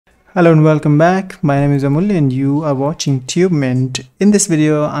Hello and welcome back. My name is Amul and you are watching TubeMint. In this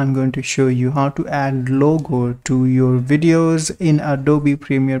video, I'm going to show you how to add logo to your videos in Adobe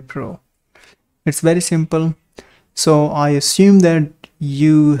Premiere Pro. It's very simple. So I assume that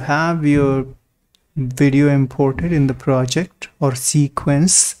you have your video imported in the project or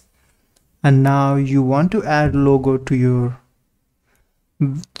sequence, and now you want to add logo to your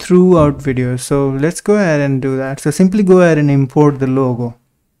throughout video. So let's go ahead and do that. So simply go ahead and import the logo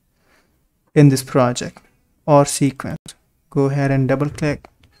in this project or sequence. Go ahead and double click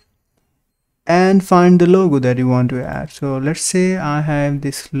and find the logo that you want to add. So let's say I have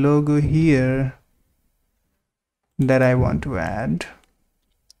this logo here that I want to add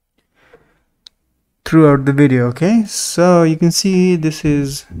throughout the video. Okay, so you can see this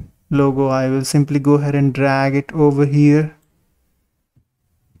is logo. I will simply go ahead and drag it over here,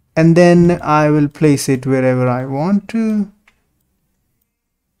 and then I will place it wherever I want to.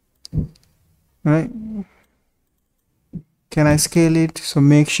 Right, can I scale it? So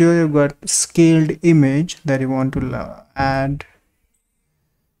make sure you've got scaled image that you want to add,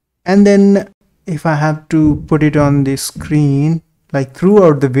 and then if I have to put it on the screen like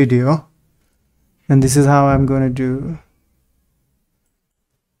throughout the video, and this is how I'm going to do.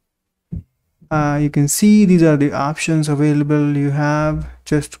 You can see these are the options available you have.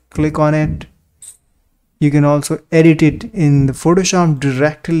 Just click on it. You can also edit it in the Photoshop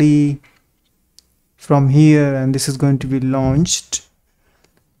directly from here, and this is going to be launched.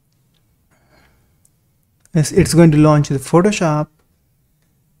 It's going to launch the Photoshop,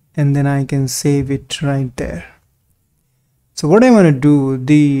 and then I can save it right there. So what I want to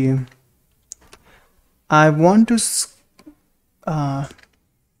do, I want to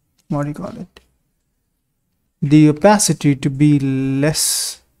what do you call it, the opacity to be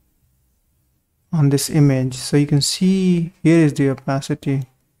less on this image. So you can see here is the opacity.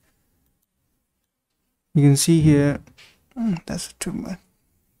 You can see here, that's too much,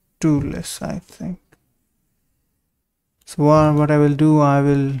 too less, I think. So what I will do, I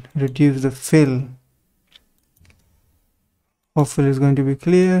will reduce the fill. Hopefully it's going to be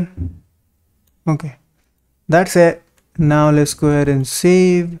clear. Okay, that's it. Now let's go ahead and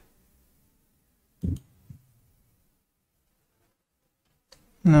save.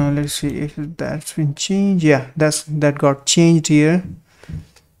 Now let's see if that's been changed. Yeah, that got changed here.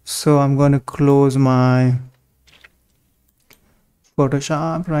 So I'm going to close my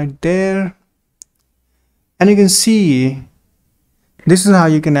Photoshop right there, and you can see this is how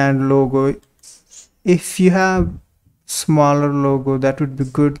you can add logo. If you have smaller logo, that would be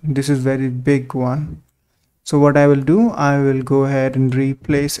good. This is very big one. So what I will do, I will go ahead and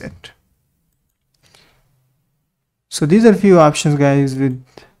replace it. So these are a few options, guys, with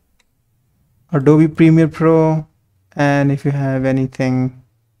Adobe Premiere Pro, and if you have anything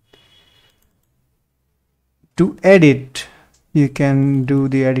to edit, you can do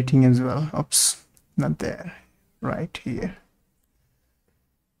the editing as well. Oops, not there, right here.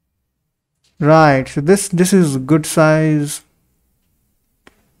 Right, so this is good size.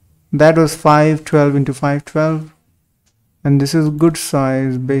 That was 512 into 512, and this is good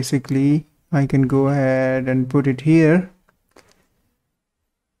size. Basically I can go ahead and put it here,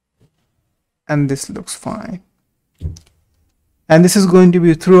 and this looks fine. And this is going to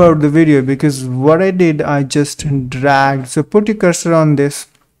be throughout the video, because what I did, I just dragged. So put your cursor on this,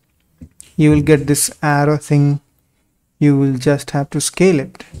 you will get this arrow thing. You will just have to scale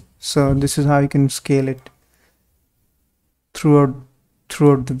it. So this is how you can scale it throughout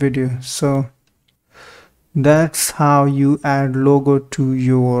the video. So that's how you add logo to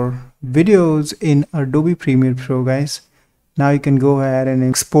your videos in Adobe Premiere Pro, guys. Now you can go ahead and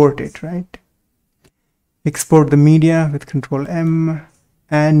export it, right? Export the media with Control M,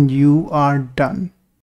 and you are done.